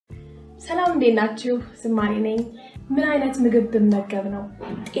ሰላም እንዴት ናችሁ? ዝማሬ ነኝ። ምን አይነት ምግብ ብመገብ ነው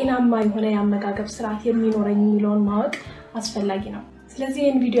ጤናማ የሆነ የአመጋገብ ስርዓት የሚኖረኝ የሚለውን ማወቅ አስፈላጊ ነው። ስለዚህ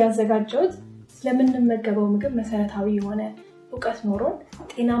ይህን ቪዲዮ ያዘጋጀሁት ስለምንመገበው ምግብ መሰረታዊ የሆነ እውቀት ኖሮን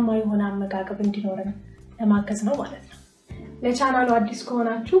ጤናማ የሆነ አመጋገብ እንዲኖረን ለማገዝ ነው ማለት ነው። ለቻናሉ አዲስ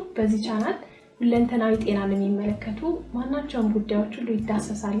ከሆናችሁ በዚህ ቻናል ሁለንተናዊ ጤናን የሚመለከቱ ማናቸውም ጉዳዮች ሁሉ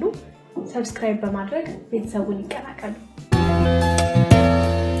ይዳሰሳሉ። ሰብስክራይብ በማድረግ ቤተሰቡን ይቀላቀሉ።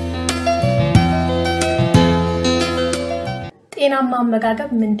 ጤናማ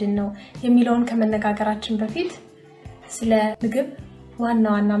አመጋገብ ምንድነው የሚለውን ከመነጋገራችን በፊት ስለ ምግብ ዋና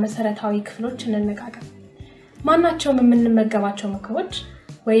መሰረታዊ ክፍሎች እንነጋገር። ማናቸውም የምንመገባቸው ምግቦች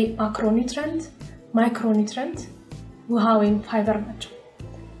ወይ ማክሮኑትረንት፣ ማይክሮኑትረንት፣ ውሃ ወይም ፋይበር ናቸው።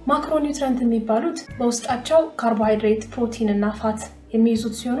 ማክሮኑትረንት የሚባሉት በውስጣቸው ካርቦሃይድሬት፣ ፕሮቲን እና ፋት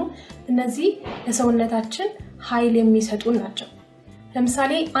የሚይዙት ሲሆኑ እነዚህ ለሰውነታችን ኃይል የሚሰጡ ናቸው።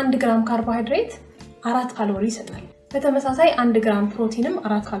 ለምሳሌ 1 ግራም ካርቦሃይድሬት 4 ካሎሪ ይሰጣል። በተመሳሳይ 1 ግራም ፕሮቲንም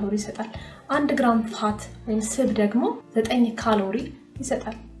 4 ካሎሪ ይሰጣል። 1 ግራም ፋት ወይም ስብ ደግሞ 9 ካሎሪ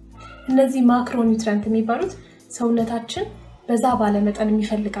ይሰጣል። እነዚህ ማክሮኑትረንት የሚባሉት ሰውነታችን በዛ ባለ መጠን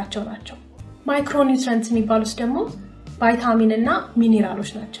የሚፈልጋቸው ናቸው። ማይክሮኑትረንት የሚባሉት ደግሞ ቫይታሚን እና ሚኒራሎች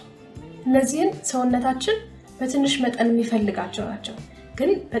ናቸው። እነዚህን ሰውነታችን በትንሽ መጠን የሚፈልጋቸው ናቸው፣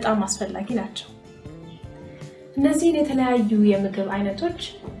 ግን በጣም አስፈላጊ ናቸው። እነዚህን የተለያዩ የምግብ አይነቶች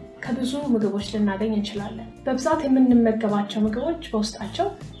ከብዙ ምግቦች ልናገኝ እንችላለን። በብዛት የምንመገባቸው ምግቦች በውስጣቸው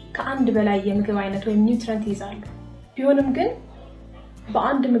ከአንድ በላይ የምግብ አይነት ወይም ኒውትረንት ይዛሉ። ቢሆንም ግን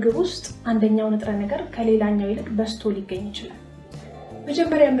በአንድ ምግብ ውስጥ አንደኛው ንጥረ ነገር ከሌላኛው ይልቅ በዝቶ ሊገኝ ይችላል።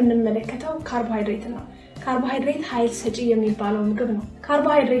 መጀመሪያ የምንመለከተው ካርቦሃይድሬት ነው። ካርቦሃይድሬት ኃይል ሰጪ የሚባለው ምግብ ነው።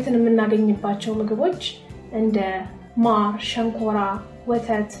 ካርቦሃይድሬትን የምናገኝባቸው ምግቦች እንደ ማር፣ ሸንኮራ፣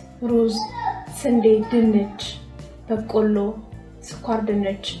 ወተት፣ ሩዝ፣ ስንዴ፣ ድንች፣ በቆሎ፣ ስኳር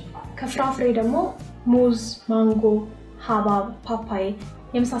ድንች፣ ከፍራፍሬ ደግሞ ሙዝ፣ ማንጎ፣ ሐብሐብ፣ ፓፓያ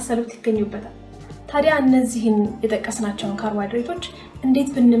የመሳሰሉት ይገኙበታል። ታዲያ እነዚህን የጠቀስናቸውን ካርቦሃይድሬቶች እንዴት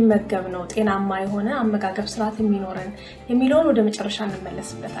ብንመገብ ነው ጤናማ የሆነ አመጋገብ ስርዓት የሚኖረን የሚለውን ወደ መጨረሻ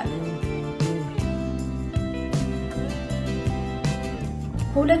እንመለስበታለን።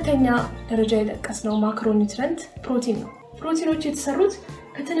 በሁለተኛ ደረጃ የጠቀስነው ማክሮኑትረንት ፕሮቲን ነው። ፕሮቲኖች የተሰሩት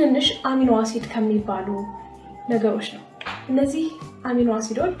ከትንንሽ አሚኖ አሲድ ከሚባሉ ነገሮች ነው። እነዚህ አሚኖ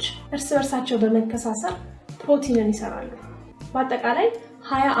አሲዶች እርስ በርሳቸው በመተሳሰር ፕሮቲንን ይሰራሉ። በአጠቃላይ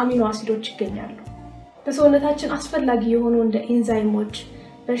 20 አሚኖ አሲዶች ይገኛሉ። በሰውነታችን አስፈላጊ የሆኑ እንደ ኤንዛይሞች፣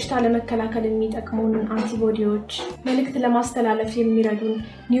 በሽታ ለመከላከል የሚጠቅሙን አንቲቦዲዎች፣ መልእክት ለማስተላለፍ የሚረዱን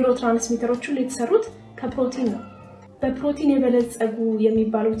ኒውሮትራንስሚተሮች ሁሉ የተሰሩት ከፕሮቲን ነው። በፕሮቲን የበለጸጉ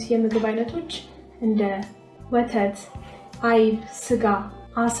የሚባሉት የምግብ አይነቶች እንደ ወተት፣ አይብ፣ ስጋ፣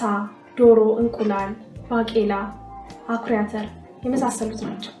 አሳ፣ ዶሮ፣ እንቁላል፣ ባቄላ፣ አኩሪ አተር የመሳሰሉት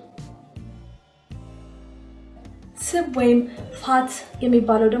ናቸው። ስብ ወይም ፋት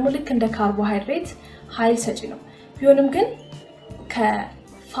የሚባለው ደግሞ ልክ እንደ ካርቦሃይድሬት ኃይል ሰጪ ነው። ቢሆንም ግን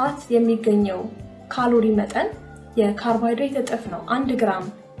ከፋት የሚገኘው ካሎሪ መጠን የካርቦሃይድሬት እጥፍ ነው። 1 ግራም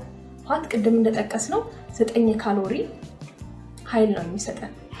ፋት ቅድም እንደጠቀስነው 9 ካሎሪ ኃይል ነው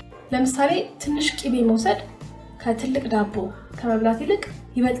የሚሰጠን። ለምሳሌ ትንሽ ቅቤ መውሰድ ከትልቅ ዳቦ ከመብላት ይልቅ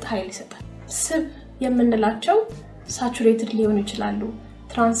ይበልጥ ኃይል ይሰጣል። ስብ የምንላቸው ሳቹሬትድ ሊሆኑ ይችላሉ።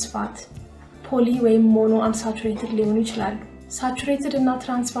 ትራንስፋት፣ ፖሊ ወይም ሞኖ አንሳቹሬትድ ሊሆኑ ይችላሉ። ሳቹሬትድ እና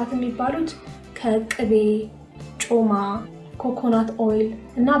ትራንስፋት የሚባሉት ከቅቤ፣ ጮማ፣ ኮኮናት ኦይል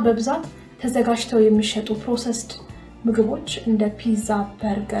እና በብዛት ተዘጋጅተው የሚሸጡ ፕሮሰስድ ምግቦች እንደ ፒዛ፣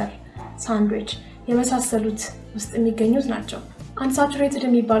 በርገር፣ ሳንድዊች የመሳሰሉት ውስጥ የሚገኙት ናቸው። አንሳቹሬትድ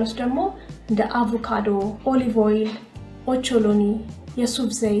የሚባሉት ደግሞ እንደ አቮካዶ፣ ኦሊቭ ኦይል፣ ኦቾሎኒ፣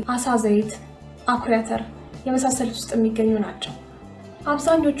 የሱፍ ዘይት፣ አሳ ዘይት፣ አኩሪ አተር የመሳሰሉት ውስጥ የሚገኙ ናቸው።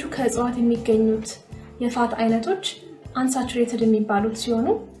 አብዛኞቹ ከእጽዋት የሚገኙት የፋት አይነቶች አንሳቹሬትድ የሚባሉት ሲሆኑ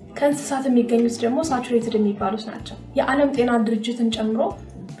ከእንስሳት የሚገኙት ደግሞ ሳቹሬትድ የሚባሉት ናቸው። የዓለም ጤና ድርጅትን ጨምሮ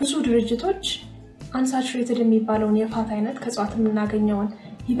ብዙ ድርጅቶች አንሳቹሬትድ የሚባለውን የፋት አይነት ከእጽዋት የምናገኘውን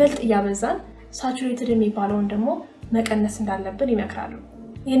ይበልጥ እያበዛን ሳቹሬትድ የሚባለውን ደግሞ መቀነስ እንዳለብን ይመክራሉ።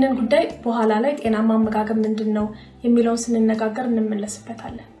 ይህንን ጉዳይ በኋላ ላይ ጤናማ አመጋገብ ምንድነው የሚለውን ስንነጋገር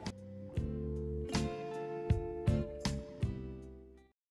እንመለስበታለን።